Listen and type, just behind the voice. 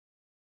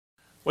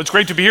Well, it's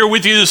great to be here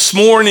with you this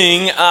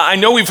morning. I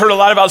know we've heard a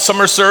lot about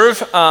Summer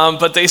Serve,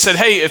 but they said,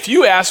 hey, if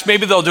you ask,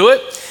 maybe they'll do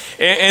it.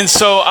 And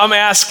so I'm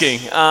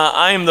asking.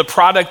 I am the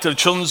product of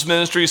children's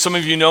ministry. Some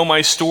of you know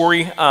my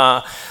story.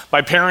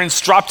 My parents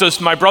dropped us,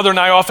 my brother and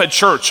I, off at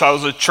church. I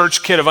was a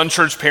church kid of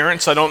unchurched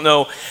parents. I don't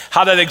know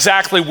how that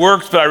exactly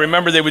worked, but I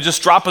remember they would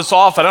just drop us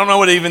off. I don't know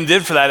what they even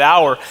did for that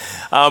hour,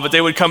 but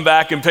they would come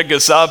back and pick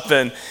us up.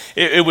 And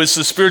it was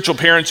the spiritual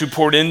parents who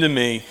poured into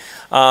me.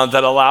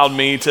 That allowed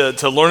me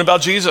to learn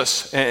about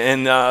Jesus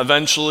and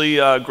eventually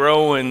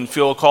grow and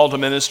feel a call to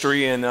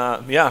ministry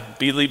and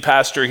be lead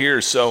pastor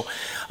here. So,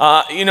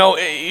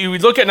 you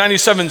look at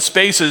 97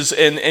 Spaces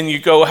and you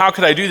go, how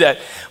could I do that?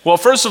 Well,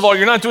 first of all,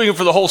 you're not doing it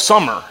for the whole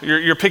summer.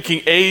 You're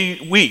picking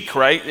a week,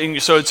 right? And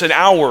so it's an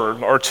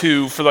hour or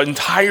two for the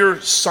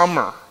entire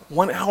summer,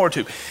 1 hour or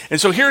two.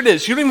 And so here it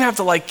is. You don't even have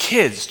to like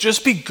kids.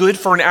 Just be good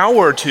for an hour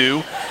or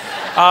two.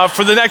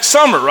 For the next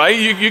summer, right?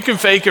 You can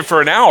fake it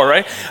for an hour,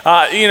 right?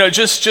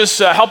 Just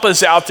help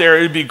us out there.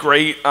 It'd be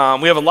great.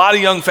 We have a lot of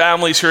young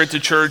families here at the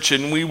church,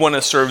 and we want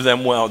to serve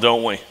them well,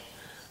 don't we?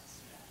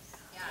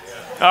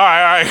 Yeah. All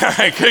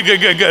right.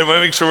 Good.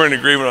 We'll make sure we're in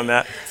agreement on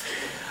that.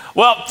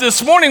 Well,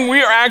 this morning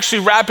we are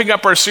actually wrapping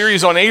up our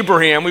series on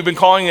Abraham. We've been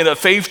calling it a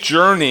faith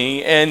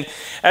journey. And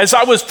as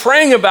I was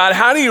praying about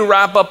how do you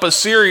wrap up a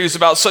series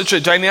about such a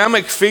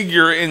dynamic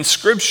figure in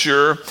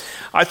Scripture,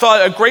 I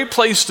thought a great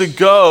place to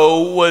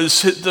go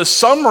was the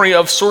summary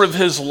of sort of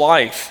his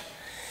life.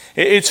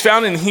 It's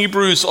found in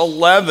Hebrews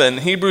 11.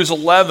 Hebrews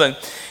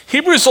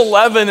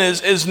 11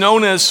 is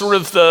known as sort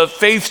of the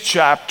faith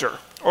chapter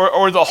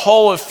or the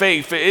hall of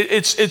faith.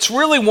 It's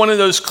really one of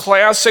those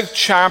classic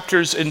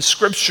chapters in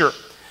Scripture.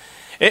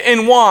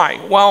 And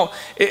why? Well,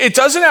 it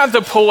doesn't have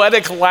the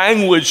poetic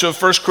language of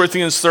 1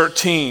 Corinthians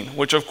 13,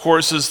 which of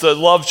course is the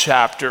love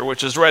chapter,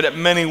 which is read at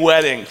many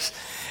weddings.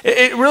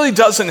 It really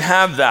doesn't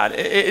have that.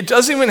 It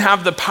doesn't even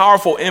have the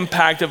powerful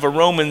impact of a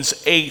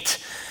Romans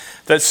 8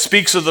 that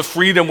speaks of the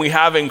freedom we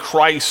have in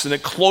Christ and the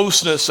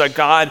closeness that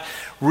God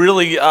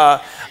really,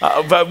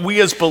 that we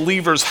as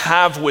believers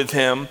have with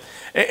him.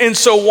 And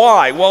so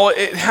why? Well,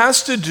 it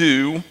has to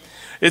do,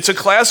 it's a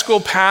classical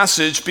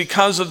passage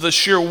because of the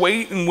sheer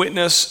weight and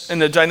witness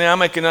and the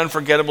dynamic and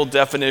unforgettable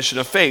definition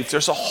of faith.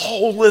 There's a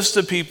whole list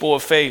of people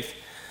of faith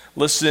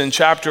listed in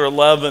chapter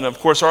 11. Of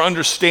course, our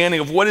understanding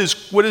of what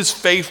is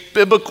faith,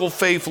 biblical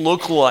faith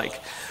look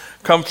like,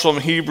 comes from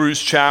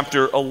Hebrews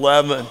chapter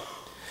 11.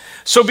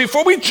 So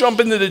before we jump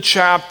into the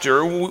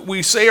chapter,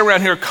 we say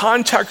around here,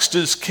 context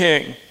is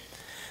king.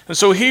 And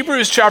so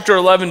Hebrews chapter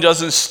 11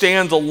 doesn't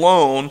stand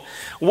alone.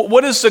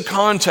 What is the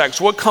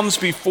context? What comes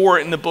before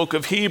it in the book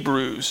of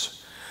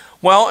Hebrews?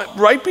 Well,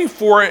 right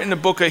before it in the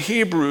book of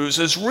Hebrews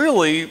is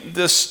really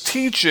this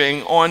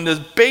teaching on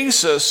the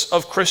basis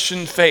of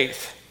Christian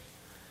faith.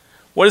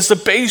 What is the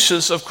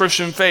basis of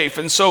Christian faith?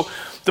 And so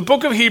the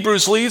book of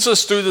Hebrews leads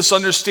us through this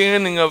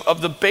understanding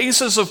of the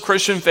basis of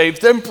Christian faith,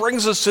 then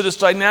brings us to this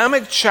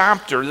dynamic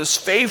chapter, this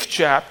faith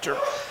chapter,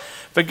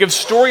 that gives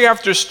story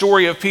after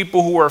story of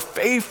people who are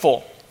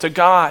faithful to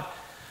God,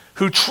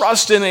 who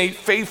trust in a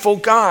faithful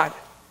God,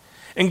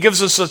 and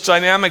gives us a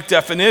dynamic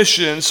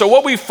definition. So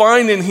what we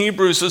find in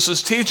Hebrews is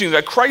this teaching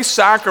that Christ's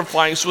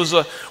sacrifice was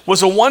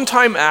a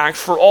one-time act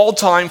for all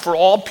time, for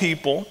all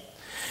people,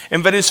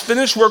 and that his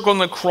finished work on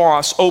the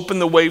cross opened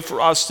the way for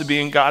us to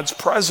be in God's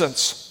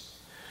presence.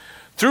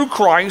 Through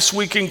Christ,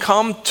 we can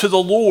come to the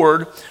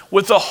Lord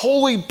with a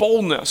holy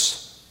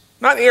boldness,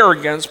 not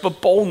arrogance,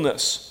 but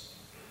boldness,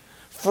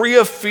 free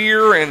of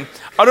fear and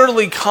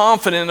utterly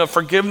confident of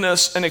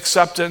forgiveness and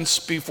acceptance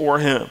before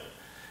him.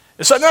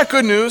 Is that not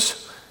good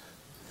news?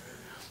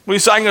 We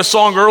sang a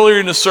song earlier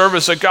in the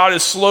service that God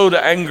is slow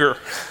to anger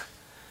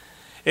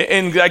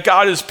and that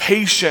God is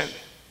patient.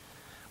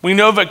 We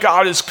know that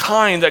God is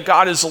kind, that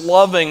God is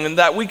loving, and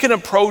that we can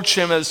approach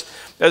him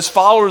as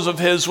followers of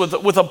his with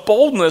a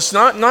boldness,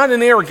 not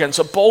an arrogance,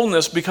 a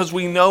boldness because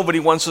we know that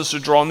he wants us to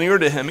draw near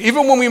to him,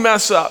 even when we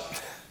mess up,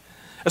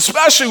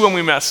 especially when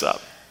we mess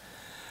up,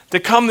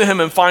 to come to him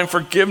and find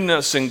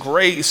forgiveness and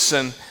grace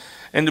and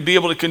to be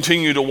able to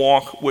continue to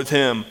walk with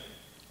him.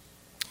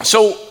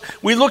 So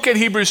we look at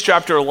Hebrews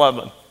chapter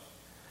 11.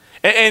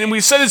 And we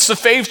said it's the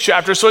faith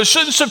chapter, so it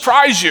shouldn't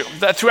surprise you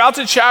that throughout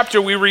the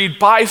chapter we read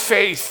by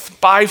faith,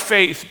 by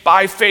faith,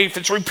 by faith.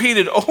 It's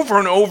repeated over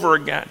and over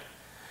again.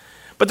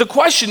 But the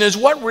question is,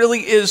 what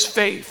really is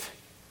faith?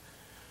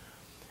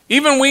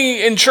 Even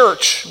we in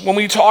church, when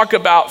we talk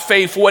about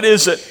faith, what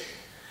is it?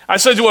 I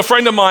said to a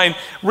friend of mine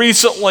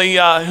recently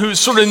who's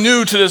sort of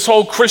new to this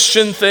whole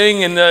Christian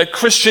thing and the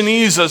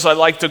Christianese, as I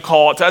like to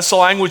call it. That's the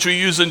language we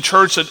use in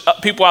church that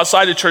people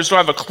outside the church don't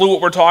have a clue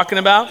what we're talking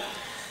about.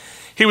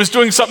 He was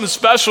doing something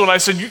special, and I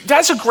said,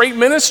 that's a great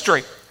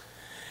ministry.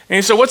 And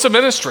he said, what's a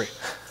ministry?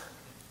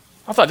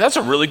 I thought, that's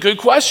a really good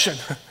question.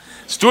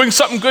 It's doing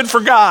something good for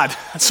God.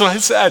 That's what I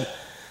said.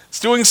 It's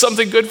doing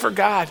something good for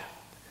God.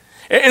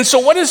 And so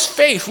what is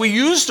faith? We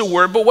use the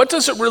word, but what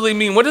does it really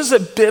mean? What does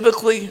it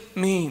biblically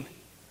mean?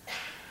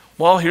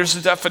 Well, here's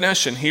the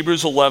definition.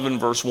 Hebrews 11,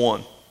 verse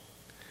 1.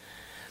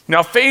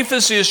 Now, faith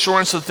is the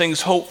assurance of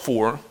things hoped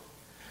for,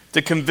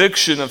 the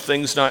conviction of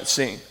things not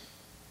seen.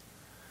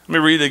 Let me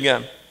read it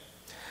again.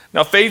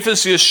 Now, faith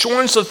is the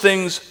assurance of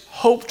things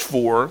hoped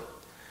for,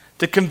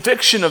 the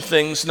conviction of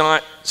things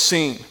not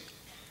seen.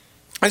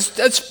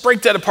 Let's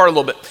break that apart a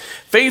little bit.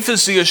 Faith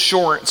is the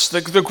assurance.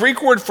 The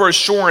Greek word for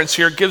assurance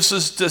here gives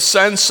us the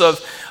sense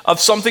of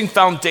something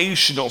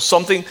foundational,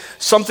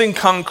 something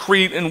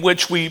concrete in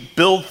which we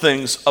build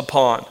things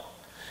upon.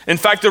 In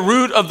fact, the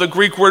root of the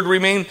Greek word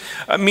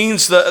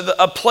means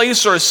a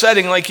place or a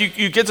setting. Like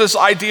you get this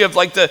idea of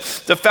like the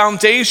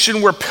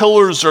foundation where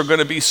pillars are going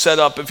to be set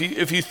up.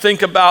 If you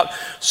think about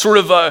sort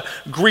of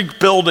Greek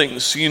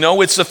buildings,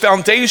 it's the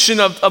foundation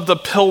of the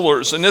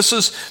pillars. And this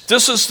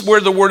is where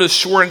the word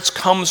assurance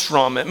comes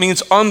from. It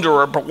means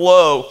under or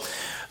below.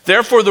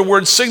 Therefore, the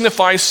word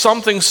signifies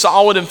something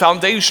solid and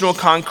foundational,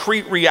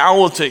 concrete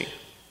reality.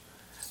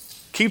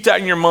 Keep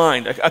that in your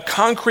mind, a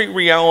concrete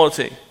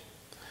reality.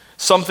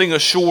 Something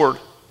assured.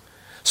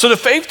 So the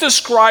faith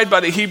described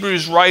by the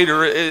Hebrews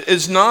writer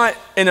is not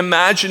an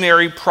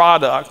imaginary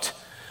product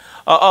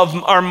of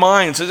our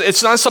minds.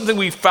 It's not something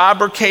we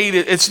fabricate.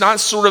 It's not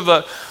sort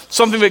of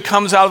something that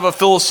comes out of a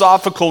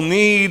philosophical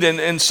need,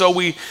 and so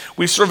we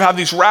sort of have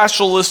these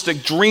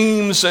rationalistic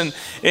dreams, and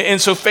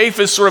so faith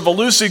is sort of a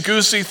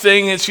loosey-goosey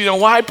thing. It's,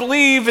 well, I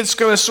believe it's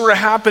going to sort of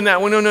happen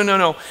that way.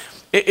 No.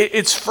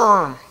 It's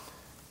firm.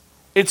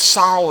 It's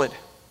solid.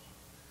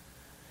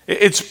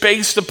 It's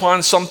based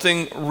upon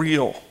something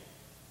real.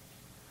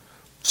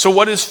 So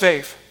what is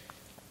faith?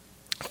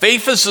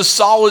 Faith is the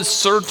solid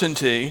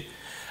certainty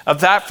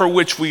of that for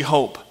which we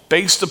hope,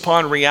 based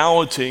upon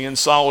reality and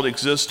solid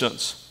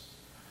existence.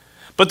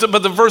 But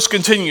the verse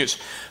continues.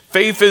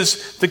 Faith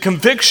is the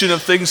conviction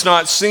of things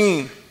not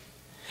seen.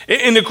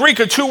 In the Greek,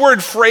 a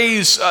two-word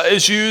phrase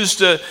is used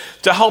to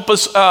help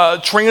us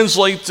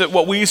translate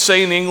what we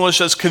say in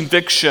English as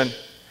conviction.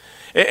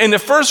 And the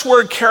first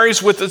word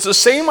carries with it the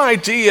same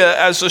idea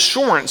as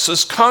assurance,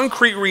 this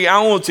concrete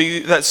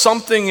reality that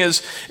something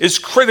is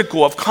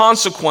critical, of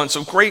consequence,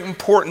 of great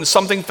importance,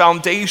 something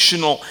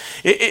foundational.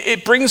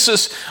 It brings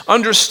this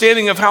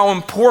understanding of how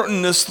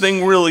important this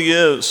thing really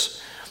is.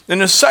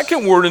 And the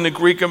second word in the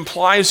Greek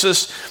implies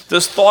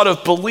this thought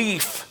of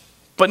belief,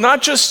 but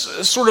not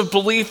just sort of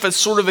belief that's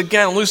sort of,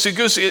 again,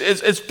 loosey-goosey.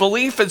 It's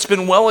belief that's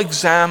been well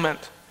examined.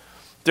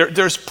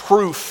 There's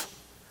proof.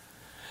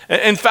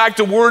 In fact,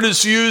 the word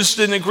is used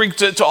in the Greek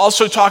to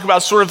also talk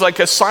about sort of like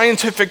a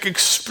scientific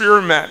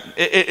experiment.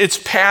 It's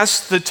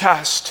passed the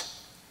test.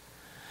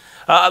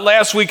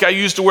 Last week I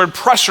used the word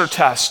pressure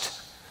test.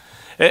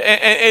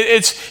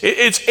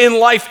 It's in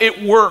life,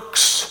 it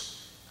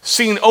works.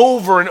 Seen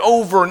over and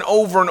over and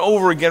over and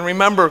over again.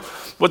 Remember,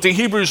 what the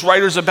Hebrews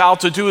writer is about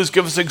to do is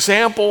give us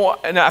example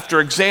and after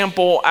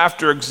example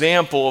after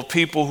example of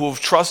people who have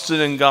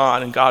trusted in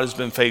God, and God has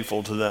been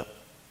faithful to them.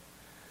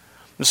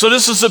 And so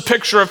this is a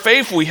picture of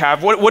faith we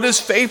have. What is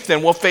faith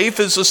then? Well, faith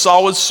is a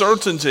solid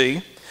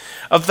certainty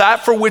of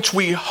that for which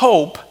we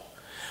hope,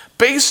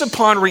 based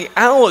upon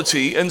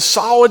reality and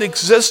solid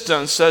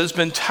existence that has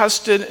been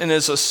tested and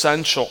is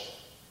essential.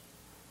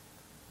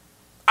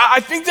 I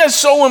think that's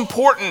so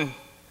important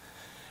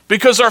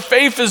because our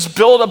faith is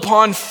built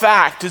upon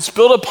fact. It's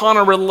built upon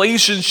a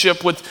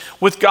relationship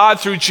with God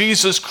through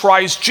Jesus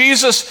Christ.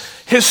 Jesus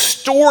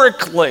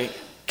historically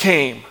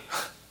came.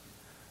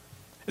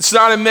 It's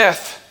not a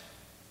myth.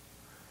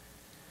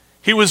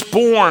 He was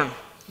born,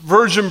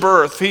 virgin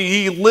birth.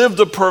 He lived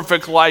a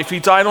perfect life. He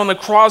died on the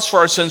cross for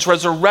our sins,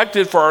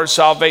 resurrected for our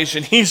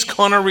salvation. He's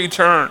going to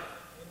return.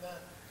 Amen.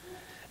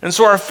 And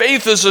so our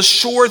faith is a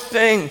sure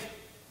thing.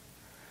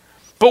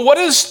 But what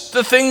is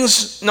the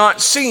things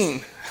not seen?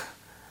 It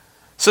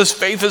says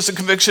faith is the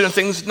conviction of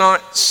things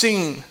not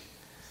seen.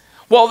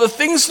 Well, the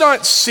things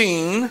not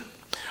seen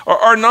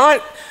are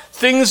not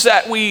things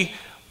that we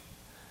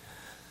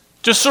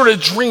just sort of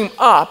dream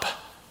up.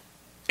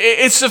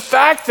 It's the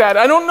fact that,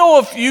 I don't know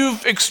if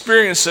you've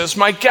experienced this,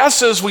 my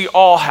guess is we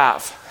all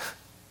have,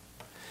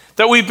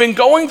 that we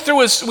go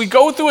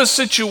through a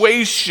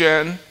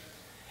situation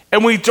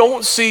and we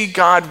don't see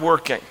God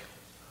working.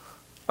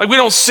 Like we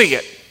don't see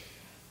it.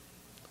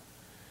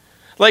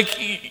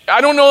 Like,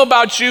 I don't know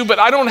about you, but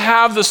I don't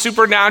have the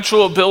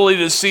supernatural ability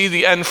to see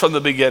the end from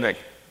the beginning.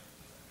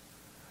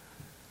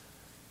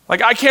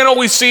 Like I can't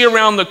always see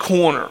around the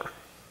corner.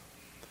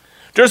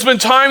 There's been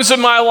times in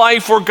my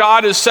life where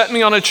God has set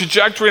me on a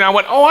trajectory and I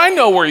went, oh, I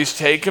know where he's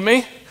taking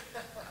me.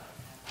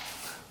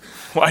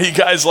 Why are you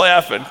guys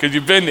laughing? Because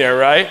you've been there,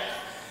 right?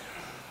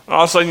 And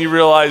all of a sudden you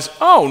realize,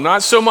 oh,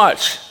 not so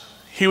much.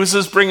 He was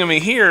just bringing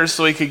me here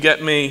so he could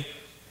get me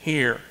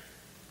here.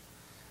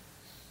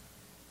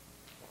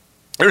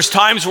 There's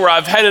times where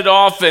I've headed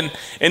off and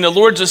the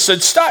Lord just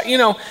said, stop,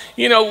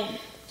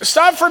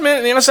 stop for a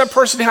minute and ask that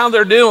person how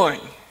they're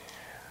doing.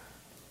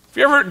 Have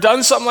you ever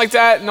done something like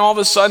that and all of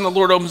a sudden the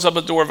Lord opens up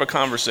a door of a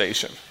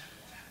conversation?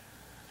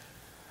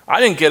 I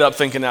didn't get up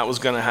thinking that was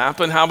going to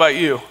happen. How about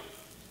you?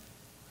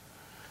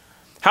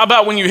 How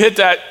about when you hit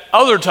that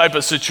other type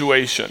of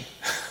situation?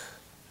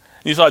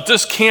 You thought,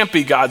 this can't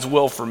be God's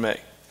will for me.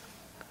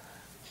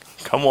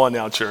 Come on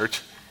now,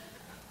 church.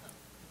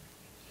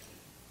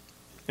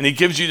 and he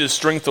gives you the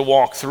strength to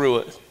walk through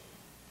it.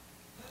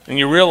 And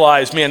you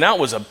realize, man, that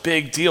was a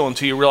big deal,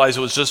 until you realize it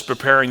was just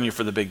preparing you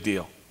for the big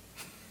deal.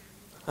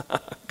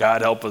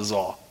 God help us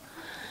all.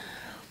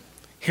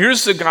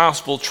 Here's the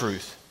gospel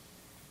truth.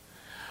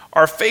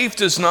 Our faith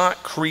does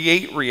not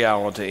create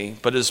reality,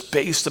 but is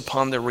based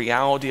upon the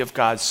reality of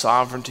God's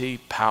sovereignty,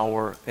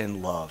 power,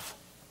 and love.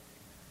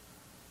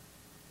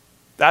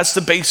 That's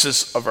the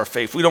basis of our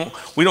faith. We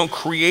don't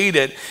create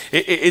it.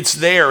 It's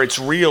there. It's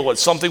real.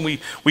 It's something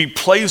we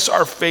place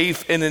our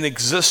faith in an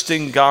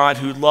existing God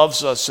who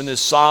loves us and is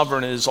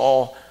sovereign and is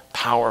all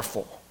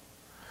powerful.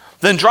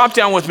 Then drop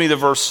down with me to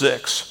verse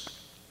 6.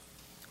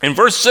 In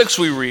verse 6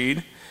 we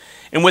read,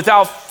 "And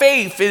without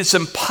faith it is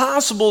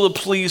impossible to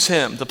please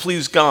him," to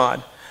please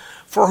God.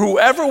 "For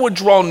whoever would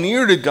draw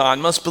near to God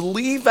must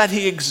believe that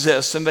he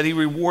exists and that he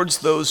rewards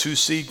those who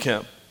seek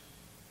him."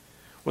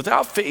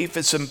 Without faith,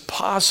 it's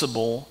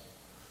impossible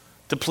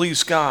to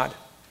please God.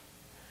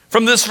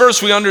 From this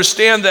verse, we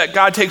understand that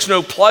God takes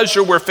no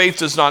pleasure where faith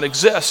does not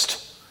exist.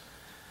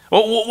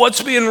 Well,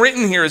 what's being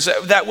written here is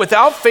that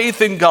without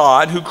faith in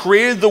God, who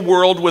created the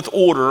world with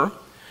order,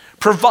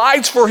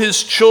 provides for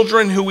his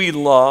children who he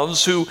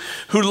loves, who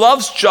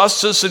loves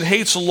justice and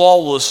hates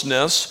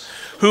lawlessness,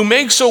 who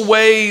makes a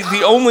way,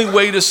 the only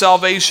way to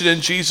salvation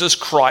in Jesus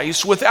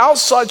Christ. Without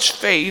such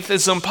faith,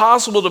 it's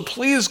impossible to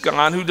please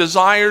God, who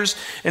desires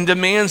and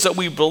demands that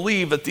we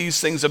believe that these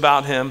things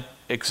about him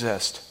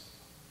exist.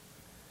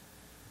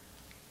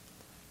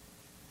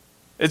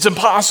 It's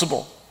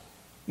impossible.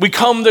 We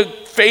come to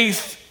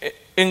faith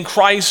in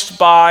Christ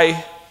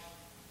by,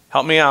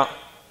 help me out,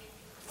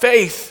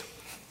 faith.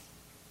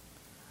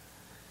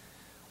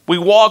 We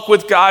walk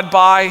with God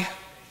by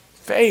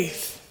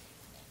faith.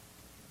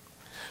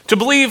 To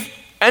believe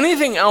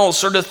anything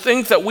else, or to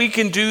think that we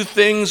can do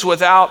things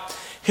without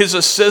his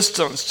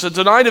assistance, to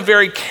deny the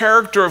very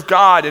character of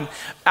God, and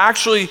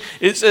actually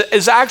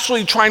is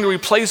actually trying to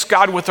replace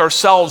God with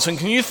ourselves. And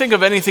can you think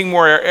of anything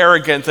more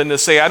arrogant than to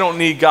say, I don't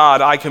need God,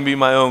 I can be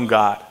my own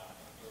God?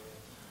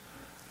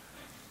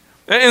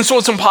 And so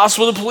it's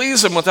impossible to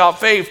please him without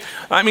faith.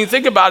 I mean,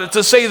 think about it.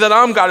 To say that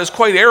I'm God is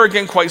quite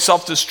arrogant, quite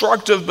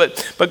self-destructive,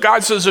 but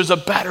God says there's a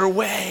better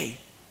way.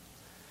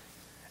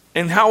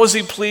 And how is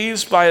he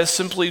pleased? By us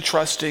simply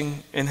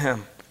trusting in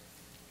him.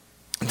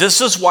 This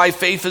is why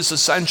faith is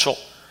essential.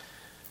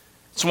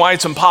 It's why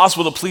it's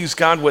impossible to please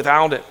God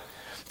without it.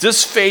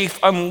 This faith,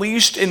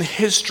 unleashed in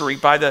history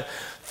by the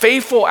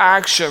faithful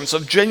actions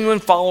of genuine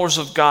followers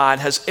of God,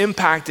 has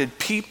impacted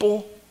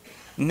people,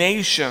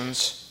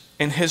 nations,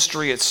 and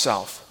history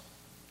itself.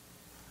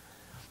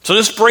 So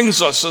this brings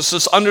us,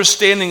 this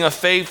understanding of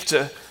faith,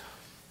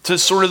 to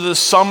sort of the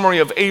summary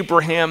of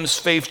Abraham's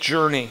faith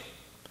journey.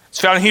 It's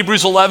found in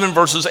Hebrews 11,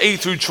 verses 8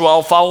 through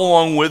 12. Follow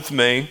along with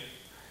me.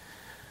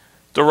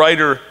 The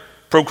writer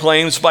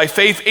proclaims, "By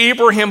faith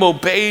Abraham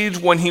obeyed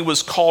when he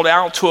was called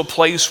out to a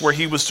place where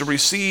he was to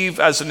receive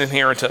as an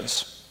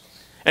inheritance.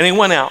 And he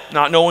went out,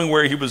 not knowing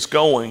where he was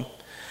going.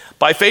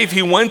 By faith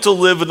he went to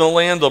live in the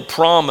land of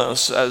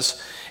promise, as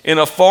in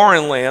a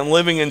foreign land,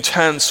 living in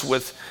tents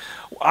with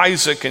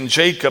Isaac and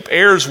Jacob,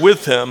 heirs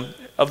with him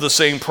of the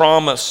same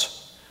promise.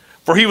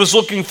 For he was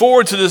looking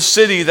forward to the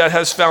city that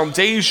has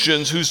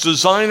foundations, whose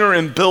designer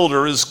and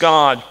builder is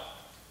God.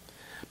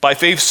 By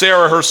faith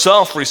Sarah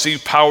herself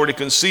received power to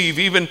conceive,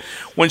 even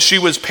when she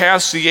was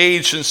past the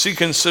age, and she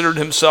considered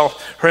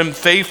him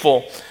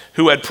faithful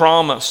who had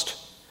promised.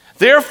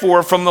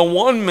 Therefore, from the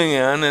one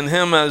man, and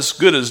him as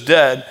good as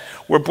dead,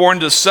 were born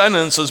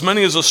descendants, as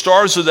many as the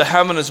stars of the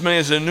heaven, as many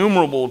as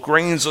innumerable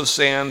grains of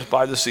sand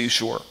by the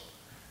seashore."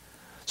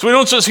 So we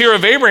don't just hear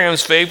of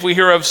Abraham's faith, we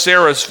hear of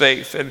Sarah's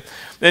faith. And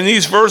in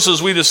these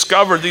verses we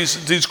discover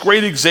these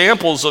great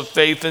examples of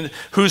faith, and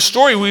whose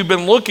story we've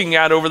been looking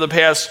at over the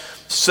past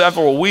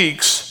several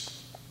weeks.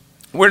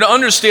 We're to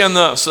understand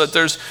this, that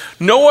there's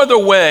no other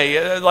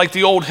way, like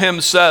the old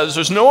hymn says,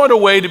 there's no other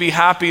way to be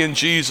happy in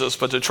Jesus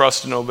but to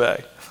trust and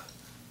obey.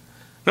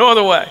 No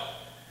other way.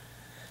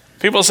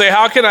 People say,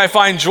 how can I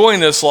find joy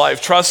in this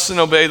life? Trust and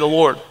obey the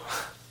Lord.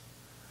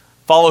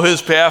 Follow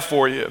his path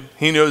for you.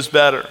 He knows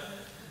better.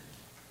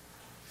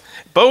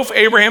 Both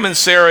Abraham and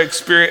Sarah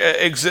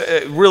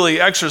really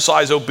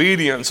exercise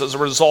obedience as a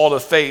result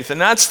of faith. And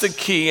that's the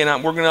key,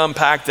 and we're going to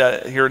unpack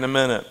that here in a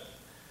minute.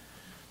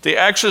 They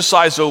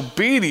exercise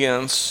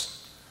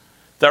obedience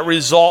that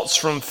results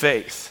from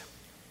faith.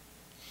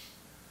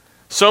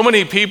 So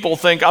many people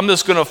think, I'm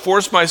just going to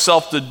force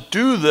myself to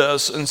do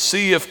this and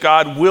see if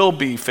God will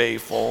be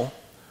faithful.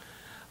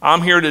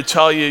 I'm here to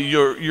tell you,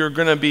 you're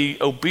going to be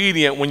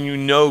obedient when you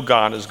know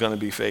God is going to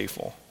be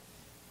faithful.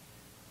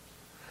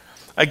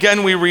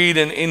 Again, we read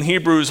in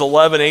Hebrews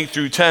 11, 8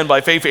 through 10,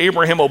 by faith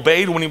Abraham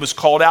obeyed when he was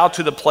called out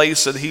to the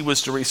place that he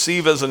was to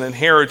receive as an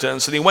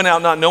inheritance, and he went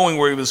out not knowing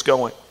where he was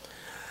going.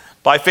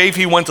 By faith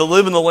he went to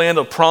live in the land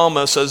of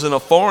promise, as in a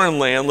foreign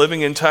land,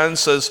 living in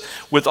tents as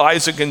with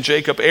Isaac and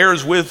Jacob,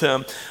 heirs with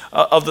him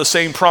of the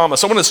same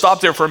promise. I want to stop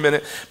there for a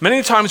minute.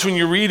 Many times when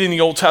you read in the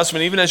Old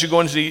Testament, even as you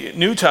go into the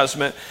New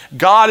Testament,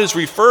 God is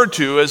referred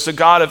to as the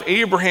God of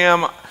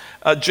Abraham,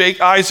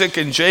 Isaac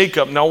and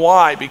Jacob. Now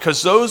why?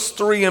 Because those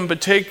three in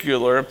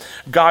particular,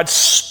 God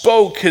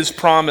spoke his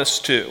promise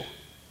to.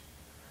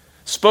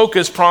 Spoke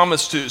his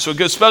promise to. So it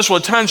gives special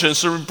attention.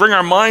 So we bring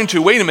our mind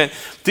to, wait a minute,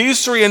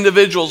 these three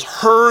individuals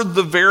heard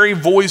the very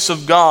voice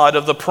of God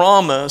of the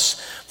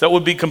promise that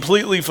would be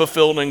completely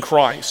fulfilled in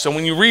Christ. So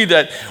when you read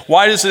that,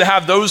 why does it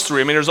have those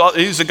three? I mean,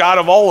 he's the God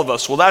of all of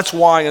us. Well, that's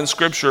why in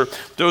Scripture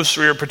those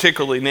three are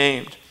particularly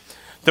named.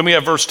 Then we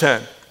have verse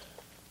 10.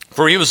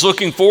 For he was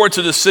looking forward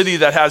to the city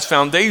that has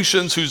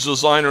foundations, whose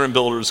designer and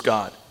builder is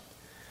God.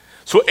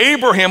 So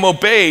Abraham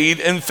obeyed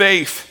in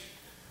faith.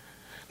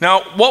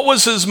 Now, what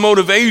was his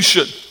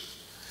motivation?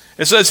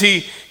 It says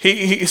he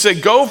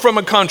said, go from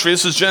a country.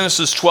 This is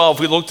Genesis 12.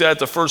 We looked at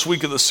the first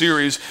week of the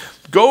series.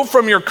 Go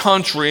from your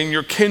country and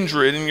your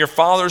kindred and your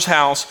father's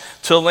house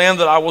to the land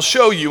that I will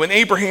show you. And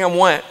Abraham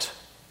went.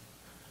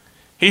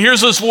 He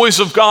hears this voice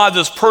of God,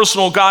 this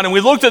personal God. And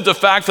we looked at the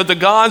fact that the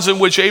gods in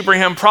which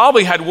Abraham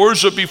probably had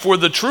worshiped before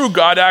the true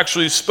God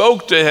actually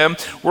spoke to him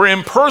were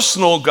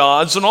impersonal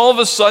gods. And all of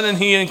a sudden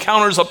he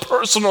encounters a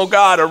personal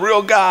God, a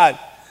real God.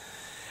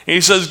 And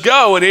he says,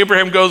 go. And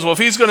Abraham goes, well, if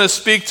he's going to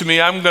speak to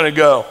me, I'm going to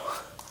go.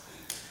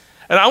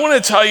 And I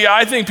want to tell you,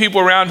 I think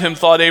people around him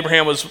thought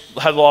Abraham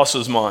had lost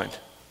his mind.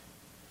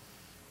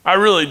 I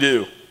really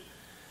do.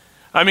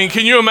 I mean,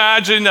 can you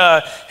imagine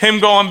him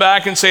going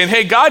back and saying,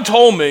 hey, God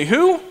told me.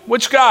 Who?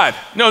 Which God?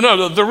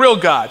 No, the real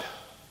God.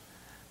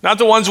 Not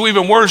the ones we've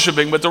been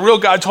worshiping, but the real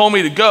God told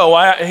me to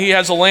go. He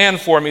has a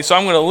land for me, so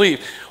I'm going to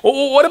leave.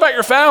 Well, what about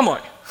your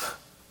family?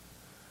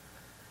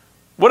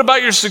 What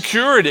about your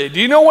security? Do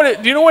you know what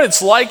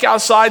it's like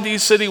outside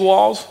these city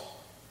walls?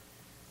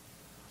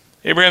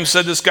 Abraham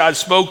said, this God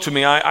spoke to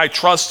me. I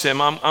trust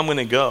him. I'm going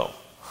to go.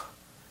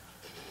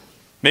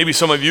 Maybe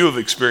some of you have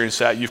experienced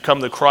that. You've come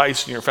to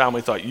Christ and your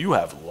family thought, you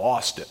have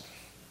lost it.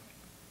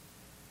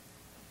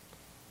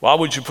 Why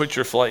would you put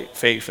your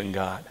faith in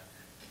God?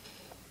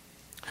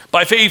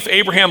 By faith,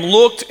 Abraham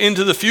looked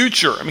into the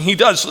future. I mean, he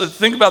does.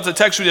 Think about the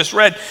text we just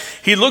read.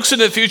 He looks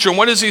into the future, and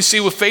what does he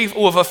see with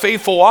a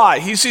faithful eye?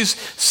 He sees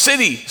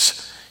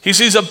cities. He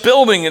sees a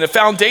building and a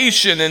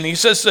foundation, and he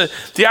says that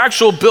the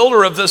actual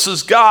builder of this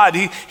is God.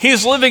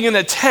 He's living in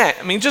a tent.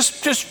 I mean,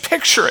 just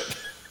picture it.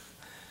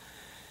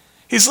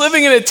 He's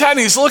living in a tent.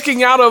 He's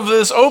looking out of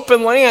this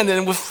open land,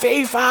 and with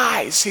faith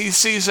eyes, he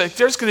sees that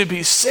there's going to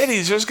be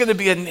cities. There's going to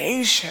be a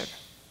nation.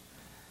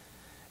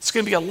 It's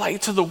going to be a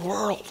light to the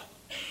world.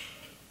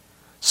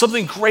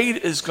 Something great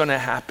is going to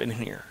happen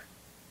here.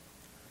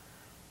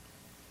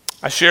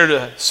 I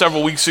shared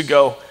several weeks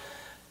ago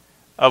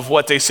of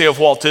what they say of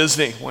Walt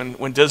Disney.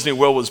 When Disney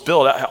World was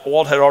built,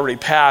 Walt had already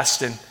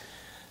passed, and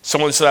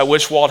someone said, I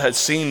wish Walt had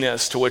seen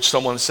this, to which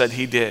someone said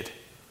he did.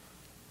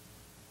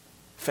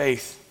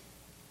 Faith.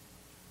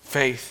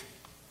 Faith.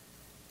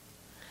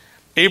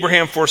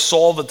 Abraham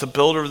foresaw that the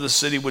builder of the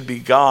city would be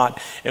God,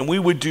 and we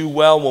would do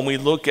well when we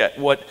look at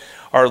what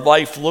our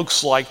life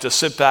looks like to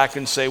sit back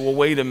and say, well,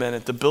 wait a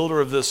minute, the builder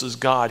of this is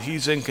God.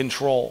 He's in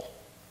control.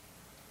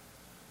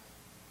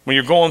 When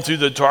you're going through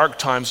the dark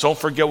times, don't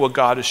forget what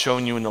God has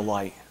shown you in the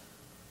light.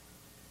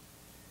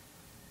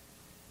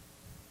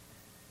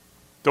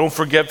 Don't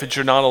forget that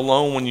you're not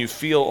alone when you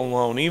feel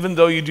alone. Even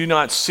though you do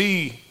not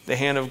see the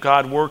hand of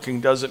God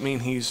working, doesn't mean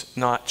he's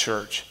not,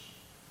 church.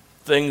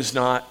 Things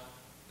not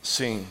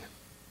seen.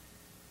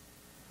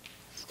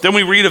 Then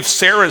we read of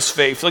Sarah's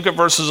faith. Look at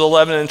verses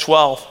 11 and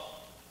 12.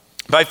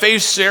 By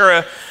faith,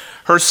 Sarah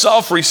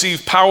herself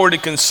received power to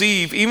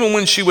conceive, even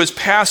when she was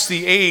past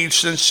the age,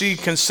 since she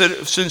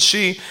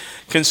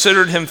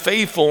considered him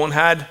faithful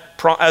and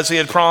as he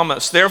had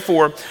promised.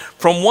 Therefore,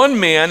 from one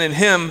man, and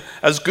him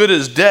as good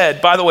as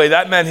dead. By the way,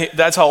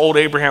 that's how old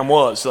Abraham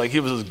was. Like, he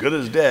was as good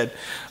as dead.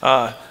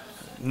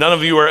 None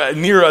of you are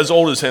near as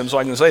old as him, so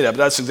I can say that, but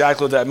that's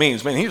exactly what that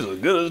means. Man, he was as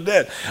good as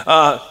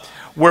dead.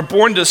 Were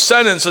born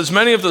descendants, as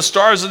many of the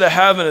stars of the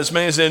heaven, as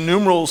many as the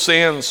innumerable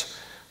sands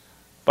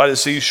by the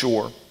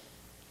seashore.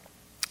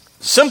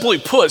 Simply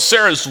put,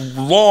 Sarah's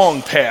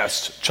long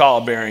past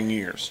childbearing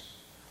years.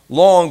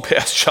 Long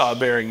past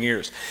childbearing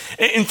years.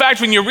 In fact,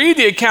 when you read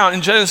the account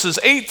in Genesis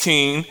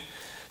 18,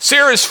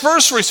 Sarah's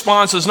first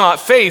response is not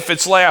faith,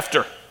 it's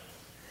laughter.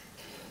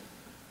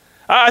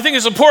 I think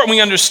it's important we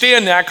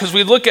understand that, because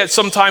we look at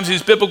sometimes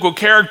these biblical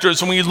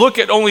characters and we look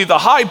at only the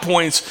high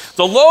points.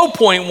 The low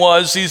point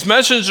was these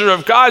messengers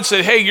of God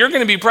said, hey, you're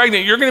going to be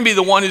pregnant. You're going to be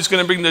the one who's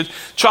going to bring the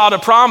child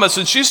of promise.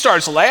 And she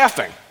starts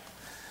laughing.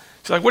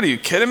 She's like, what, are you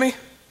kidding me?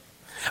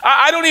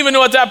 I don't even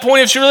know at that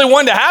point if she really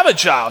wanted to have a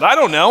child. I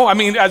don't know. I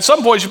mean, at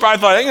some point she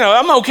probably thought,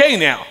 I'm okay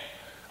now.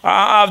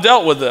 I've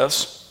dealt with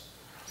this.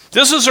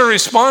 This is her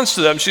response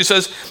to them. She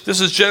says, this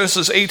is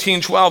Genesis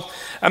 18:12.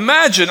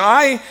 Imagine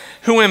I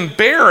who am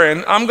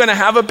barren, I'm going to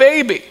have a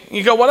baby.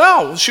 You go,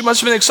 well, no, she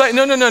must have been excited.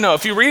 No.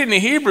 If you read it in the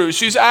Hebrew,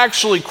 she's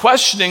actually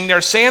questioning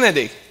their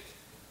sanity.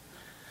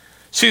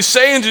 She's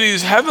saying to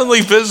these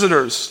heavenly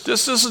visitors,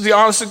 this is the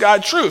honest to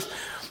God truth.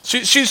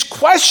 She's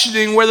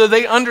questioning whether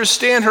they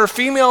understand her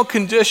female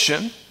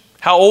condition,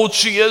 how old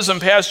she is in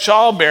past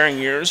childbearing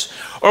years,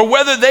 or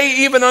whether they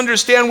even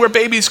understand where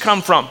babies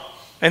come from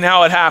and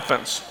how it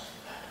happens.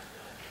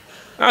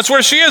 That's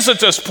where she is at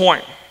this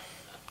point.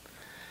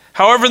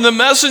 However, the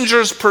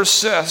messengers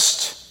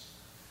persist,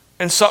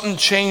 and something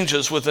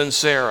changes within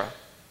Sarah.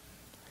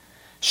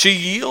 She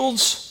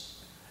yields,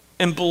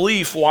 and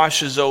belief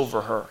washes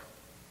over her.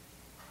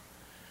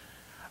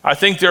 I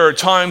think there are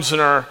times in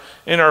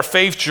our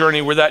faith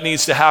journey where that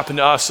needs to happen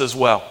to us as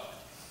well.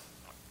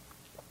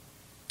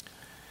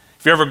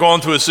 If you've ever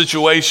gone through a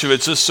situation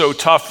it's just so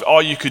tough,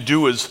 all you could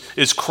do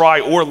is cry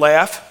or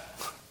laugh,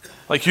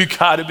 like, you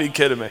got to be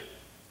kidding me.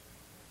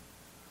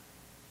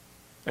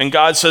 And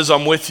God says,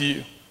 I'm with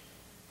you.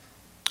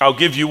 I'll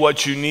give you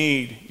what you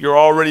need. You're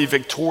already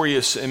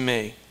victorious in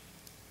me.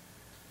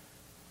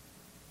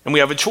 And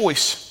we have a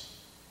choice.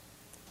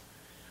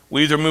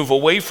 We either move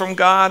away from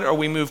God or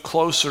we move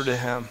closer to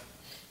him.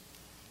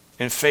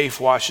 And faith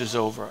washes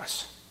over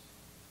us.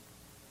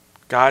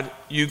 God,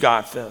 you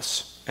got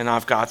this, and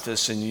I've got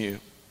this in you.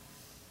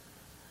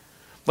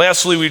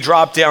 Lastly, we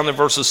drop down to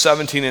verses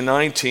 17 and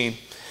 19.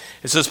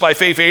 It says, by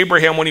faith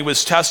Abraham, when he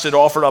was tested,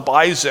 offered up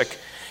Isaac.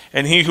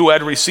 And he who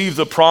had received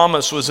the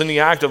promise was in the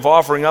act of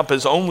offering up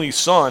his only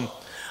son,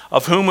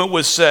 of whom it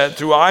was said,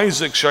 through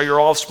Isaac shall your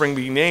offspring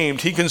be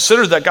named. He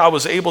considered that God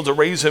was able to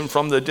raise him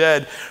from the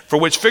dead, for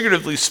which,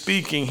 figuratively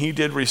speaking, he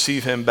did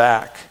receive him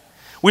back.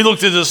 We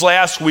looked at this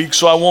last week,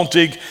 so I won't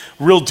dig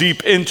real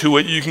deep into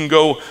it. You can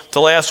go to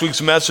last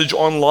week's message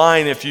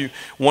online if you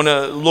want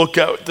to look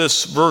at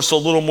this verse a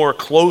little more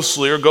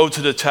closely, or go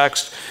to the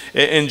text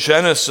in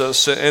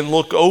Genesis and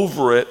look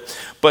over it.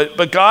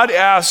 But God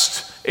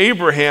asked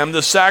Abraham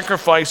to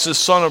sacrifice his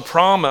son of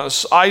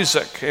promise,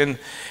 Isaac, and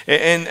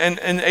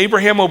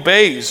Abraham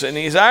obeys, and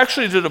he's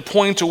actually to the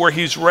point to where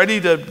he's ready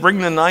to bring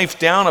the knife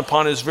down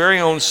upon his very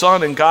own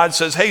son, and God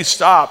says, hey,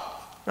 stop.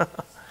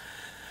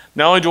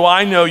 Not only do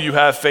I know you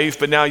have faith,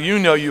 but now you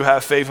know you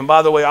have faith. And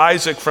by the way,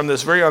 Isaac, from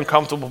this very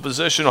uncomfortable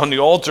position on the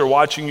altar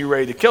watching you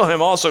ready to kill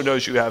him, also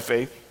knows you have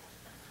faith.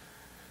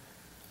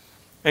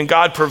 And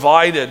God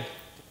provided.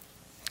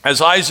 As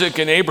Isaac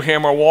and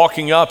Abraham are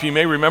walking up, you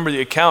may remember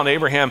the account.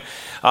 Abraham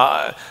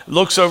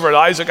looks over at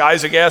Isaac.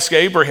 Isaac asks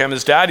Abraham,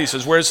 his dad, he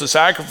says, where's the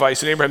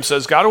sacrifice? And Abraham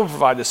says, God will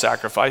provide the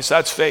sacrifice.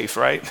 That's faith,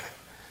 right?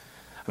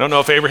 I don't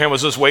know if Abraham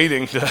was just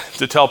waiting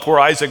to tell poor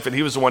Isaac that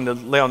he was the one to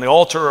lay on the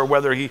altar, or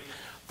whether he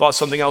thought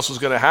something else was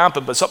going to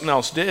happen, but something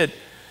else did.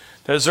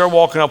 As they're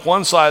walking up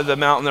one side of the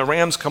mountain, the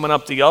ram's coming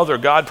up the other.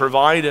 God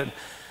provided.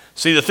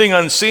 See, the thing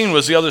unseen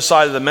was the other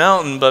side of the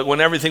mountain, but when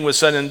everything was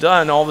said and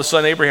done, all of a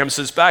sudden Abraham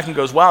sits back and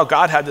goes, wow,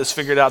 God had this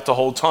figured out the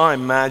whole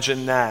time.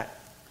 Imagine that.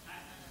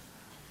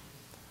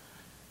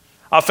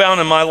 I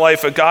found in my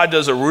life that God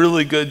does a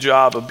really good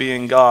job of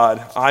being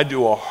God. I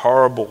do a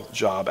horrible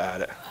job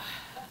at it.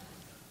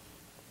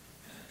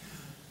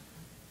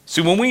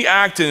 See, when we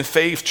act in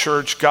faith,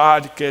 church,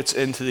 God gets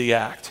into the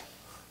act.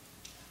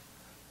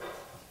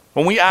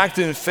 When we act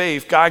in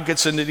faith, God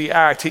gets into the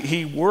act.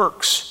 He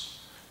works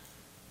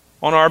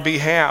on our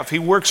behalf. He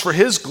works for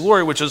his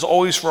glory, which is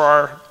always for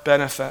our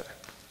benefit.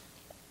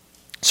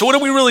 So what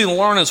do we really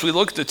learn as we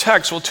look at the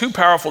text? Well, two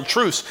powerful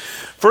truths.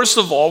 First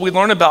of all, we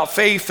learn about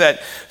faith,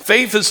 that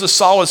faith is the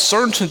solid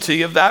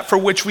certainty of that for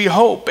which we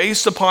hope,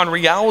 based upon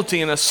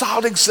reality and a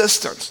solid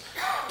existence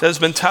that has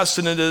been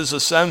tested and is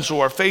essential.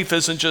 Our faith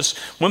isn't just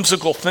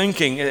whimsical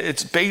thinking.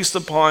 It's based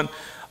upon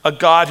a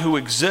God who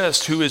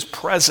exists, who is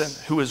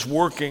present, who is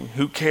working,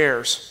 who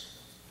cares.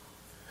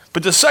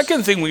 But the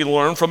second thing we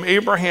learn from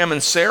Abraham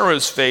and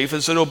Sarah's faith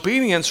is that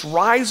obedience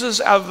rises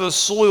out of the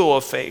soil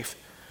of faith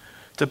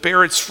to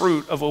bear its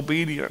fruit of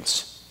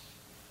obedience.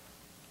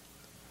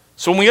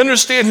 So when we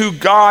understand who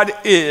God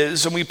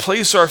is and we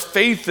place our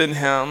faith in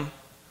him,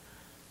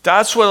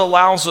 that's what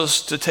allows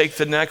us to take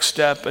the next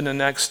step and the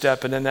next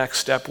step and the next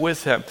step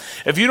with him.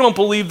 If you don't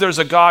believe there's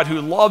a God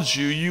who loves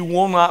you, you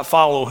will not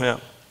follow him.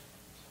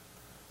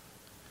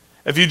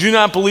 If you do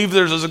not believe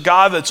there's a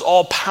God that's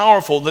all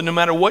powerful, then no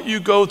matter what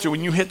you go through,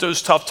 when you hit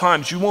those tough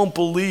times, you won't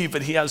believe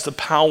that he has the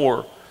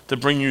power to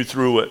bring you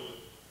through it.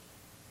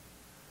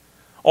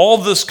 All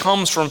of this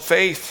comes from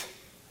faith,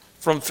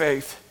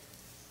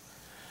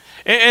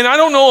 And I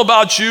don't know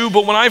about you,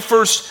 but when I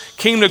first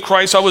came to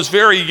Christ, I was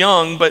very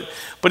young, but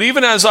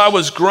even as I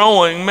was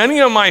growing, many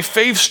of my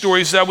faith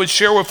stories that I would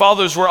share with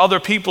others were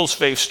other people's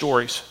faith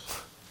stories.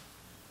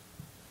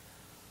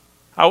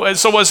 And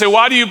someone would say,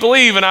 why do you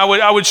believe? And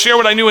I would share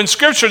what I knew in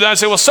Scripture. Then I'd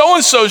say, well,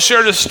 so-and-so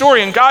shared a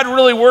story, and God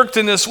really worked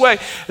in this way.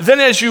 Then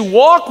as you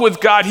walk with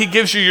God, he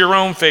gives you your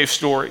own faith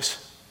stories.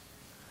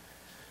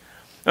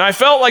 And I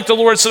felt like the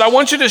Lord said, I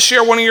want you to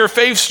share one of your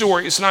faith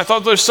stories. And I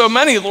thought, there's so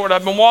many, Lord.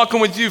 I've been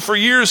walking with you for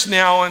years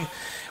now. And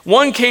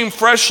one came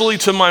freshly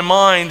to my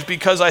mind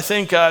because I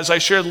think, as I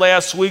shared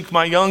last week,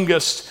 my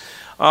youngest,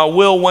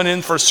 Will, went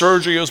in for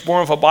surgery. He was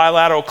born with a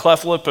bilateral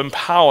cleft lip and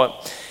palate,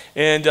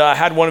 and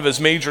had one of his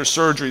major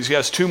surgeries. He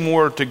has 2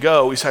 more to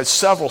go. He's had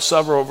several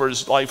over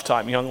his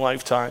lifetime, young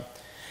lifetime.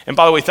 And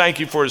by the way, thank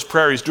you for his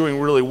prayer. He's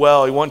doing really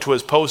well. He went to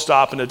his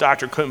post-op, and the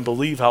doctor couldn't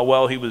believe how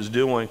well he was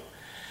doing.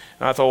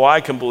 And I thought, well, I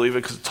can believe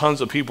it because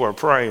tons of people are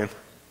praying.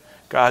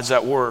 God's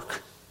at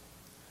work.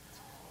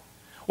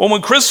 Well,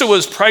 when Krista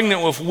was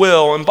pregnant with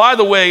Will, and by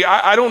the way,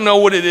 I don't know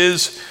what it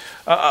is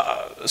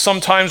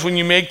sometimes when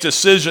you make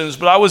decisions,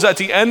 but I was at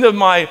the end of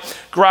my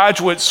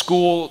graduate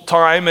school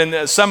time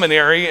in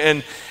seminary,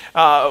 and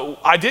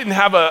I didn't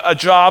have a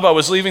job. I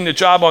was leaving the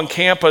job on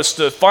campus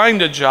to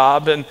find a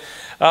job, and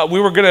we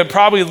were going to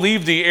probably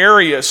leave the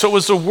area. So it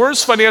was the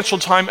worst financial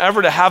time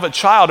ever to have a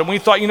child, and we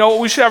thought, you know what,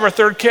 we should have our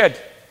third kid.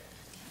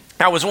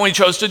 That was when we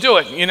chose to do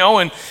it,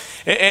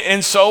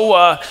 and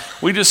so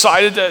we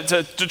decided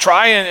to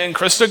try, and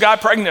Krista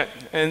got pregnant.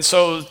 And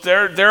so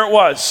there it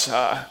was.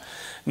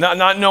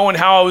 Not knowing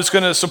how I was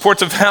going to support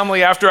the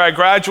family after I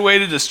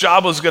graduated, this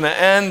job was going to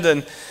end,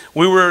 and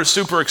we were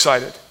super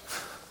excited.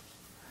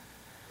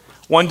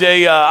 One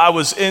day I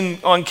was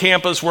on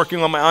campus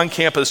working on my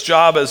on-campus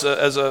job as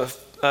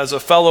a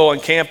fellow on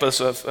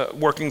campus,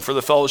 working for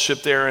the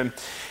fellowship there,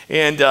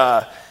 and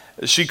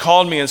she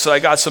called me and said, I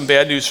got some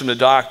bad news from the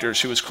doctor.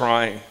 She was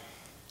crying.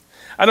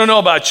 I don't know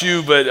about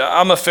you, but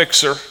I'm a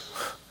fixer.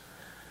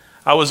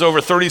 I was over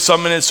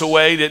 30-some minutes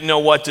away, didn't know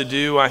what to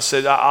do. I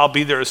said, I'll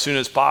be there as soon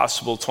as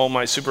possible. Told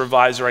my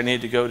supervisor I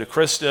needed to go to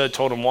Krista,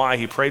 told him why.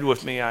 He prayed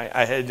with me.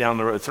 I headed down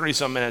the road,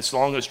 30-some minutes,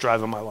 longest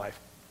drive of my life.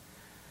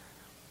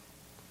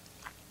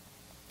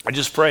 I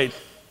just prayed.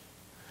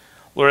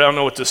 Lord, I don't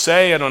know what to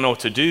say. I don't know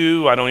what to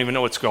do. I don't even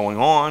know what's going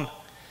on.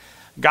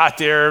 Got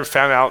there,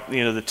 found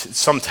out,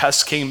 some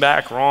tests came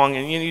back wrong.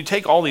 And you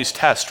take all these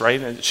tests, right?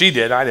 And she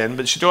did, I didn't,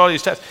 but she did all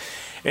these tests.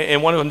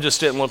 And one of them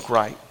just didn't look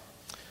right.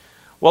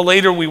 Well,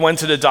 later we went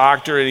to the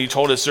doctor, and he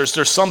told us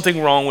there's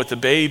something wrong with the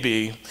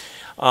baby,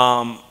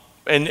 and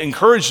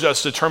encouraged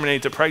us to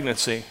terminate the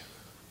pregnancy.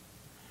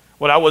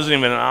 Well, that wasn't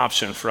even an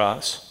option for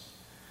us.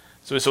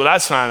 So we said, well,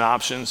 that's not an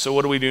option, so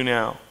what do we do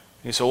now?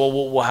 He said, well,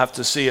 we'll have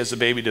to see as the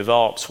baby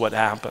develops what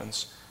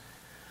happens.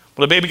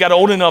 Well, the baby got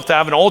old enough to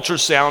have an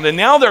ultrasound, and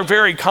now they're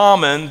very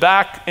common.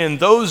 Back in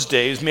those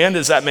days, man,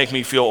 does that make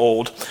me feel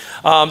old.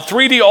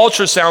 3D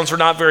ultrasounds were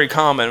not very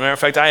common. Matter of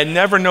fact, I had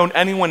never known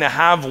anyone to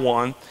have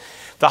one.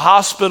 The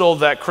hospital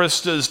that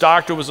Krista's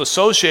doctor was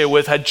associated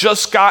with had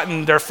just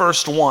gotten their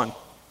first one,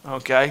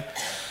 okay,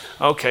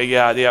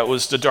 yeah, it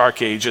was the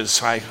dark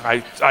ages.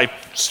 I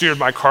steered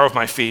my car with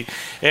my feet,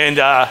 and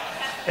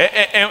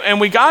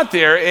we got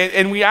there,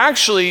 and we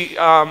actually,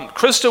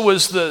 Krista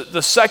was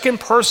the second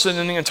person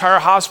in the entire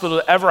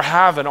hospital to ever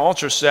have an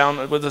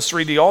ultrasound with a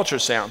 3D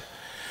ultrasound.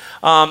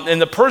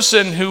 And the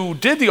person who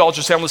did the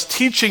ultrasound was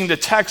teaching the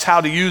techs how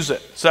to use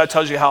it. So that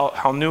tells you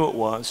how new it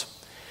was.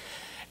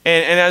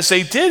 And as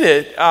they did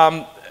it,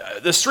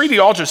 this 3D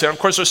ultrasound, of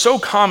course, they're so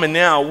common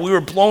now, we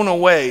were blown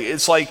away.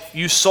 It's like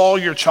you saw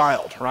your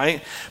child,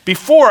 right?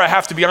 Before, I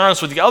have to be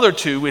honest with the other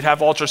two, we'd have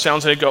ultrasounds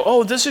and they'd go,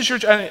 oh, this is your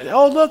child.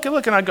 Oh, look,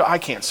 and I'd go, I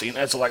can't see.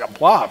 It's like a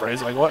blob, right?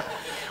 It's like, what?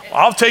 Well,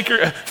 I'll take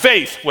your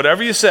faith,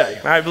 whatever you say.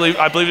 I believe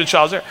the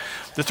child's there.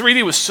 The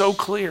 3D was so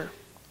clear.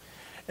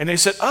 And they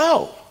said,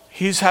 oh,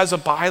 he has a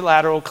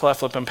bilateral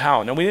cleft lip and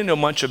palate. Now, we didn't know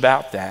much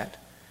about that,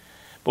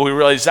 but we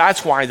realized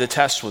that's why the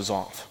test was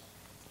off.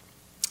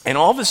 And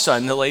all of a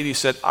sudden, the lady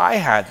said, I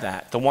had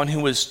that, the one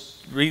who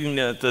was reading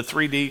the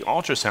 3D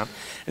ultrasound.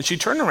 And she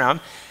turned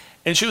around,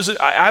 and she was,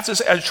 I have to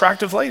say, an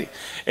attractive lady.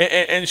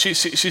 And she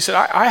said,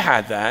 I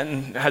had that,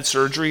 and had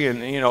surgery,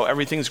 and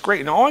everything's great.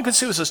 And all I could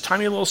see was this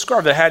tiny little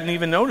scar that I hadn't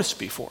even noticed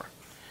before.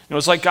 And it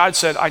was like God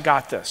said, I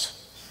got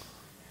this.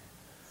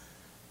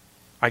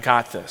 I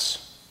got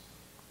this.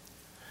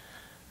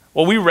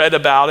 Well, we read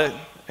about it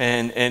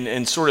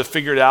and sort of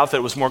figured out that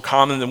it was more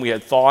common than we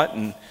had thought,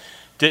 and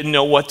didn't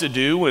know what to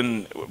do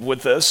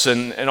with this.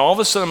 And all of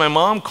a sudden, my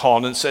mom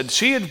called and said,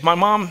 my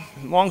mom,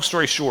 long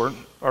story short,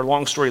 or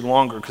long story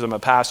longer because I'm a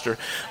pastor,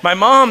 my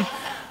mom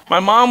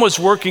was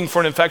working for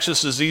an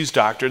infectious disease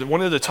doctor,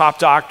 one of the top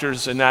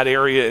doctors in that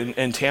area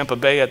in Tampa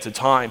Bay at the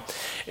time.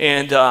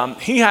 And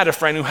he had a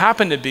friend who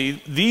happened to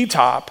be the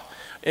top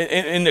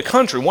in the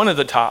country, one of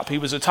the top. He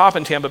was a top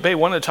in Tampa Bay,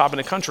 one of the top in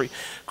the country.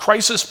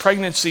 Crisis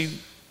pregnancy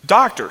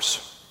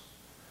doctors.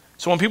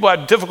 So when people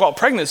had difficult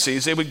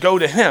pregnancies, they would go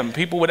to him.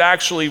 People would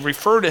actually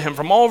refer to him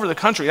from all over the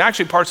country, and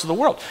actually parts of the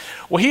world.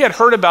 Well, he had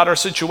heard about our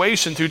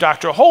situation through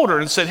Dr. Holder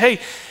and said, hey,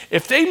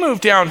 if they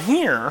move down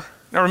here,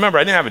 now remember,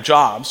 I didn't have a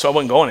job, so I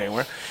wasn't going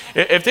anywhere.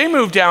 If they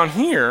move down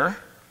here,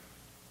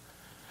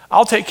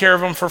 I'll take care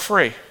of them for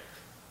free.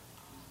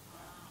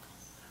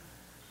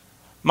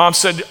 Mom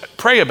said,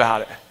 pray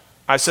about it.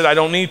 I said, I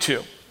don't need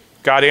to.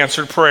 God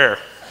answered prayer.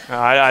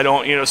 I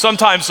don't,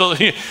 sometimes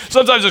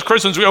as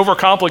Christians, we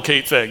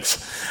overcomplicate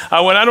things.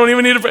 When I don't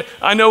even need to,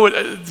 I know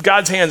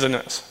God's hands in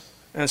this.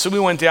 And so we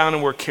went down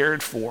and were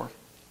cared for.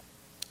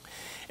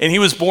 And he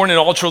was born in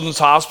All Children's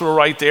Hospital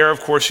right there.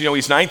 Of course,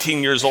 he's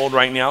 19 years old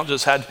right now,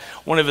 just had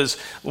one of his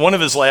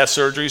last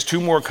surgeries,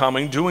 2 more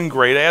coming, doing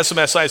great. I asked him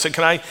outside, I said,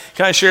 can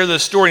I share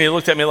this story? And he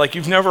looked at me like,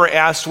 you've never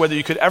asked whether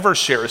you could ever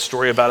share a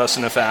story about us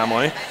in the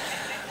family.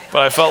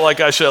 But I felt like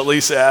I should at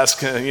least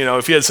ask,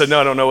 if he had said, no,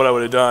 I don't know what I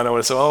would have done. I would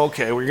have said, oh,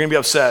 okay, well, you're going to be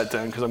upset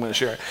then because I'm going to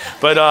share it.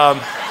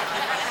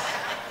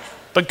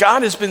 But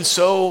God has been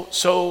so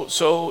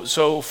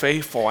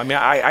faithful. I mean,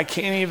 I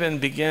can't even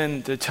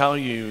begin to tell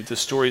you the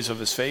stories of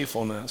his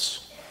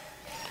faithfulness.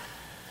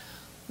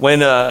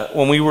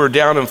 When we were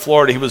down in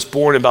Florida, he was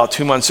born about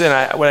 2 months in.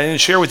 What I didn't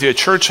share with you, a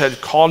church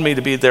had called me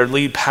to be their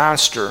lead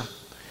pastor.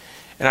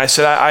 And I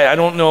said, I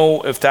don't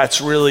know if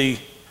that's really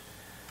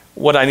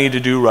what I need to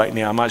do right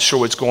now. I'm not sure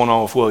what's going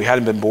on with Will. He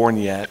hadn't been born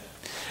yet.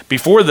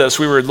 Before this,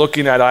 we were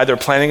looking at either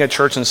planting a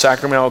church in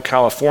Sacramento,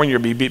 California, or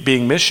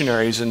being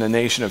missionaries in the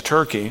nation of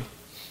Turkey.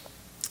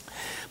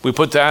 We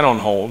put that on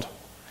hold.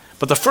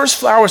 But the first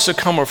flowers to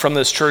come were from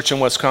this church in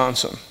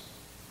Wisconsin.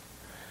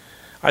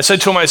 I said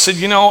to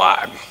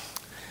him,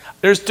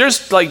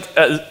 there's like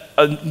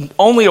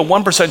only a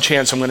 1%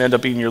 chance I'm going to end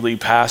up being your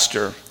lead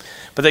pastor.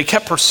 But they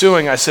kept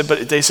pursuing.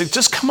 But they said,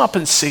 just come up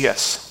and see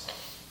us.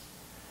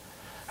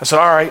 I said,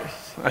 all right.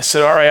 I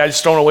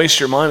just don't want to waste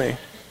your money.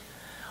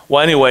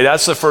 Well, anyway,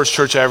 that's the first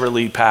church I ever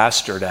lead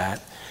pastored at.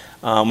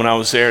 When I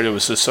was there, there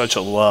was just such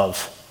a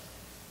love.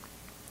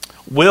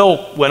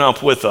 Will went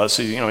up with us.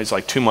 He's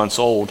like 2 months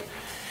old.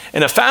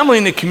 And a family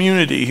in the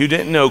community who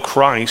didn't know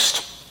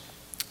Christ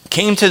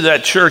came to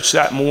that church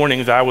that morning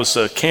that I was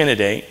a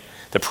candidate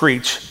to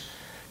preach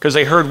because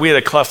they heard we had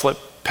a cleft lip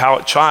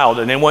palate child,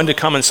 and they wanted to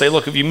come and say,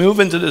 look, if you move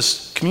into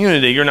this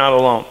community, you're not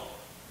alone.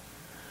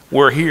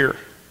 We're here.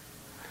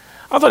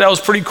 I thought that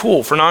was pretty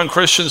cool for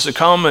non-Christians to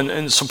come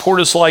and support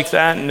us like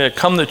that and to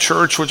come to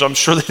church, which I'm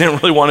sure they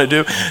didn't really want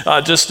to do,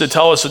 just to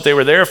tell us that they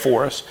were there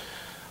for us.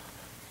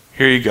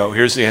 Here you go.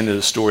 Here's the end of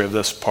the story of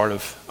this part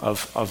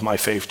of my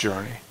faith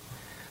journey.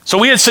 So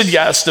we had said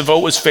yes. The vote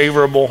was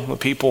favorable. The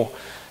people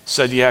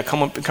said, yeah,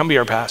 come be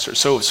our pastor.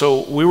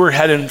 So we were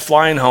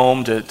flying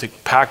home to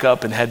pack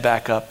up and head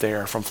back up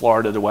there from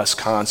Florida to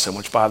Wisconsin,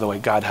 which, by the way,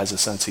 God has a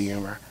sense of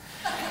humor.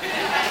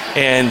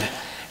 And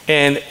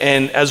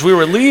as we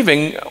were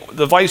leaving,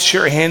 the vice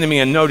chair handed me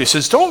a note. He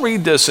says, don't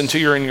read this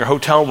until you're in your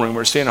hotel room.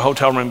 We're staying in a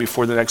hotel room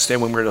before the next day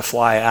when we were to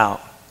fly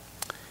out.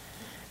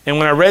 And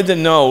when I read the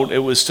note, it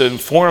was to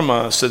inform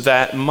us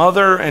that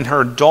mother and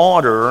her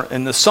daughter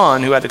and the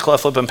son who had the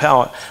cleft lip and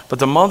palate, but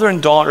the mother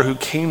and daughter who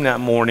came that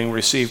morning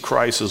received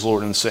Christ as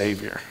Lord and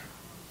Savior.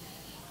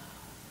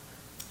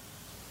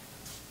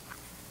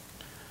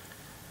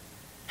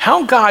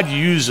 How God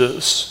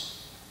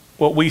uses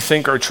what we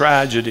think are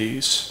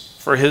tragedies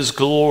for his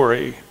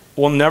glory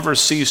will never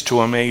cease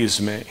to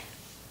amaze me.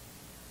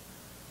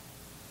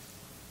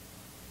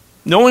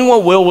 Knowing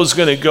what Will was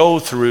going to go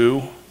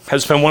through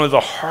has been one of the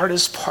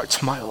hardest parts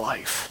of my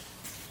life.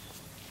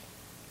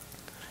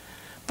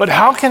 But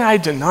how can I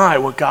deny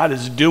what God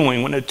is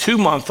doing when a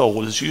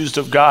 2-month-old is used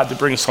of God to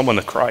bring someone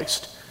to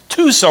Christ?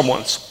 2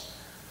 someones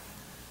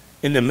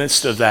in the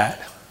midst of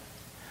that.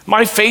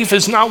 My faith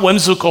is not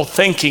whimsical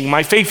thinking.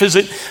 My faith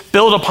isn't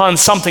built upon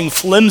something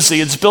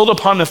flimsy. It's built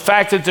upon the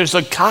fact that there's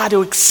a God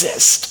who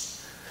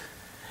exists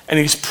and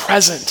he's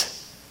present.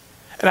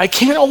 And I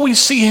can't always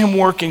see him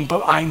working,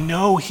 but I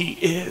know he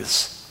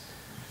is.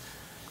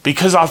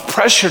 Because I've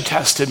pressure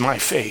tested my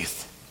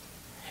faith.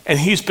 And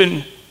he's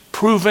been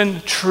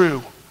proven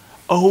true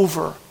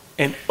over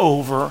and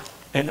over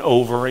and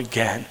over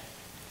again.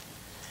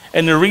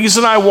 And the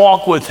reason I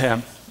walk with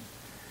him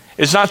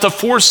is not to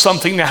force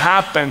something to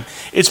happen.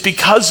 It's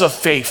because of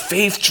faith.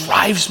 Faith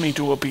drives me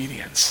to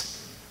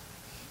obedience.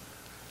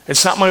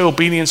 It's not my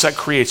obedience that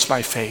creates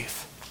my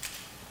faith.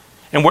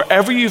 And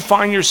wherever you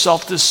find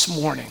yourself this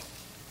morning,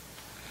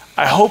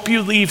 I hope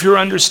you leave here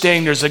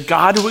understanding there's a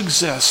God who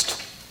exists.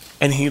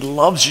 And he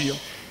loves you.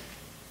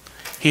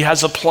 He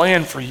has a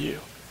plan for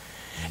you.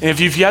 And if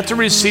you've yet to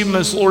receive him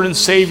as Lord and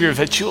Savior,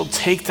 that you'll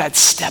take that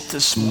step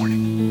this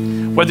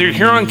morning, whether you're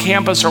here on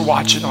campus or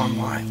watching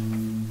online.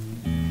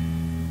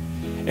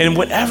 And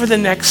whatever the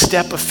next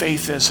step of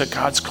faith is that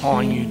God's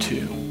calling you to,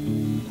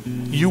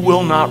 you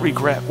will not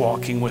regret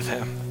walking with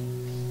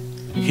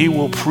him. He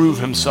will prove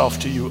himself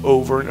to you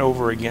over and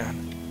over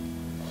again.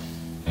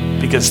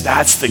 Because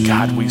that's the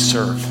God we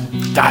serve.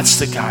 That's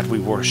the God we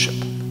worship.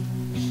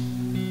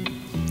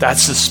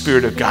 That's the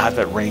Spirit of God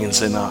that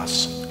reigns in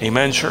us.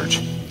 Amen,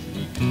 church?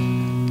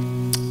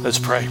 Let's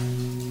pray.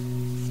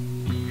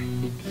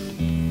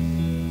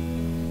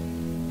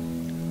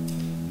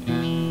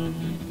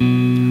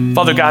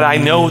 Father God, I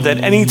know that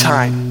any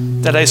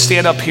time that I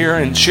stand up here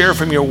and share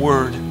from your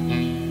word,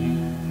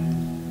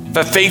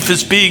 that faith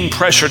is being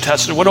pressure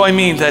tested. What do I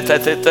mean?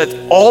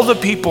 That all the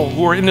people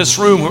who are in this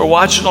room, who are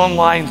watching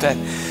online, that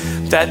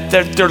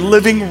they're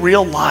living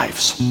real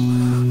lives.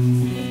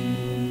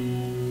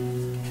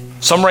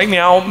 Some right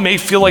now may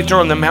feel like they're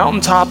on the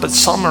mountaintop, but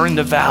some are in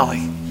the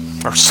valley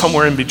or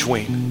somewhere in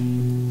between.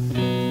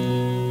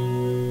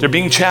 They're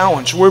being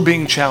challenged. We're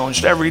being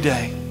challenged every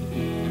day.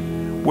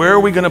 Where are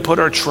we going to put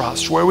our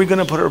trust? Where are we going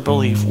to put our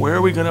belief? Where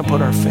are we going to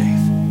put our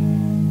faith?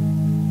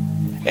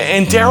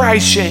 And dare I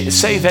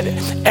say that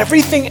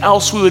everything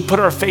else we would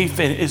put our faith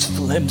in is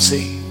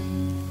flimsy.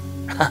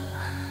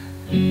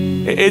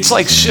 It's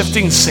like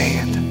shifting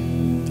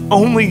sand.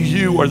 Only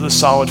you are the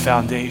solid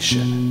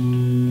foundation.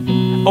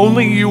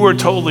 Only you are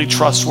totally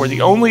trustworthy.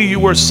 Only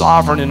you are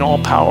sovereign and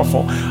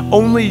all-powerful.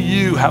 Only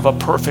you have a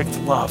perfect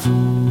love.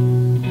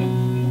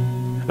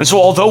 And so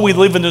although we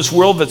live in this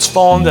world that's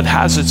fallen, that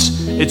has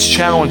its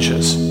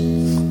challenges,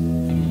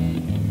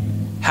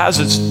 has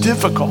its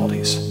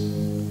difficulties,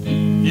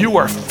 You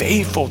are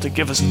faithful to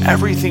give us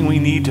everything we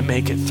need to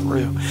make it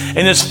through.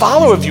 And as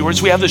follower of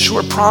yours, we have the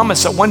sure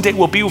promise that one day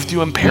we'll be with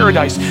you in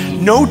paradise.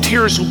 No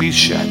tears will be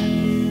shed.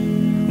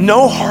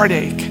 No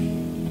heartache.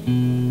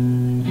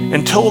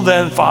 Until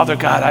then, Father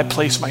God, I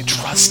place my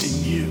trust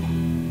in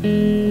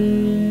you.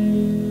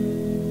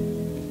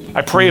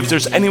 I pray if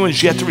there's anyone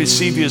who's yet to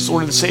receive you as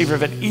Lord and Savior,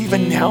 that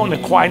even now in the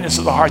quietness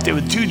of the heart, they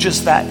would do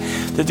just that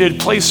they would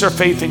place their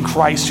faith in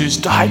Christ, who's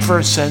died for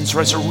their sins,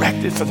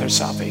 resurrected for their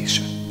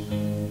salvation.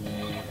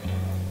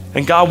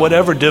 And God,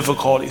 whatever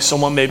difficulty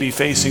someone may be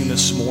facing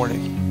this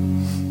morning,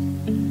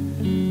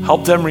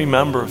 help them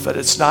remember that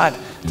it's not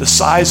the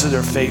size of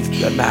their faith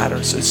that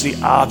matters, it's the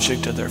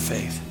object of their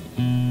faith.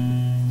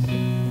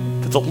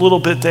 That the little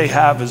bit they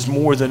have is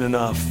more than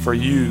enough for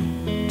you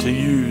to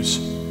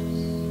use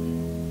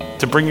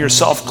to bring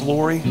yourself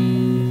glory.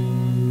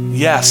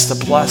 Yes,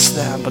 to bless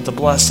them, but to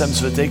bless them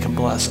so that they can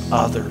bless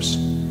others.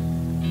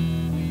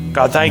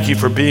 God, thank you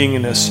for being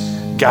in this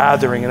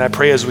gathering, and I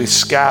pray as we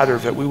scatter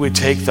that we would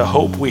take the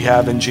hope we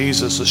have in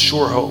Jesus, a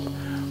sure hope,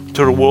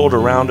 to the world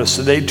around us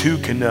so they too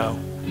can know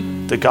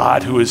the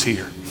God who is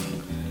here,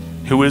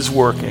 who is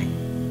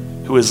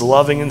working, who is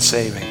loving and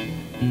saving.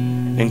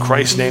 In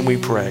Christ's name we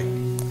pray,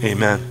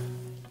 amen.